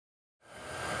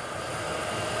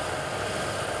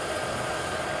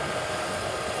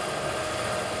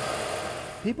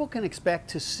People can expect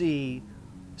to see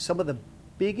some of the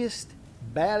biggest,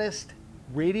 baddest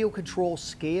radio control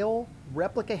scale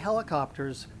replica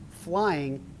helicopters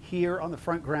flying here on the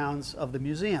front grounds of the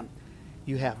museum.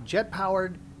 You have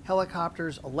jet-powered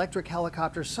helicopters, electric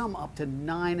helicopters, some up to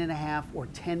 9.5 or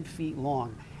 10 feet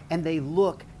long, and they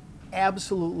look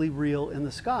absolutely real in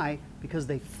the sky because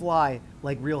they fly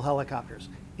like real helicopters.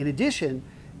 In addition,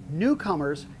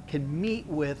 newcomers can meet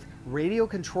with radio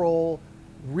control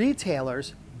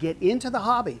retailers, get into the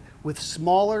hobby with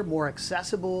smaller, more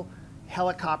accessible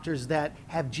helicopters that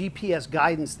have GPS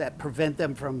guidance that prevent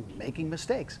them from making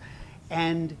mistakes.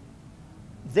 And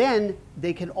then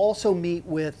they can also meet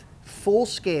with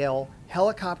full-scale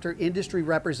helicopter industry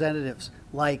representatives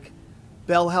like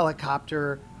Bell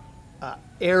Helicopter,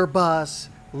 Airbus,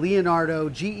 Leonardo,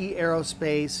 GE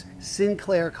Aerospace,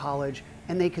 Sinclair College,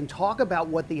 and they can talk about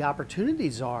what the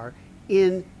opportunities are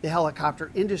in the helicopter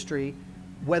industry,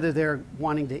 whether they're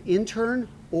wanting to intern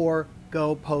or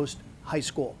go post high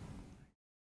school.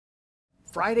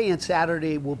 Friday and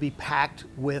Saturday will be packed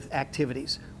with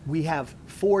activities. We have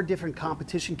 4 different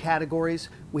competition categories.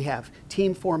 We have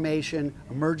team formation,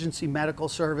 emergency medical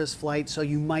service flights, so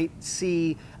you might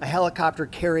see a helicopter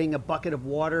carrying a bucket of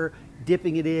water,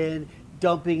 dipping it in,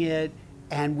 dumping it,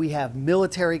 and we have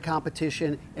military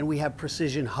competition, and we have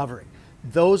precision hovering.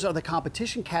 Those are the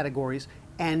competition categories,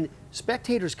 and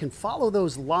spectators can follow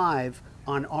those live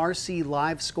on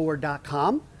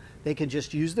rclivescore.com. They can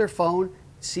just use their phone,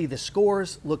 see the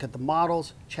scores, look at the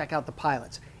models, check out the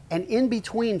pilots. And in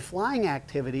between flying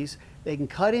activities, they can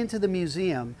cut into the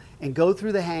museum and go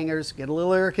through the hangars, get a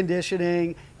little air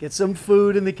conditioning, get some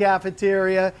food in the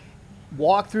cafeteria,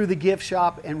 walk through the gift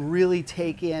shop, and really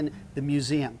take in the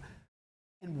museum.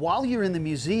 And while you're in the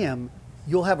museum,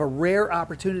 you'll have a rare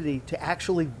opportunity to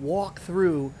actually walk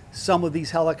through some of these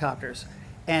helicopters.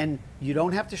 And you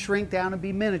don't have to shrink down and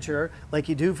be miniature like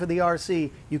you do for the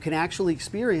RC. You can actually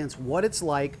experience what it's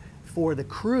like for the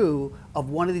crew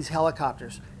of one of these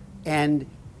helicopters. And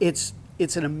it's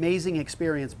an amazing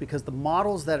experience because the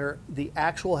models that are the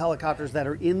actual helicopters that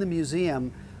are in the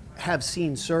museum have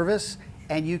seen service,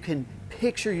 and you can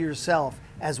picture yourself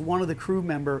as one of the crew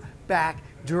member back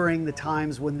during the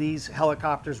times when these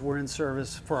helicopters were in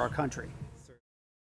service for our country.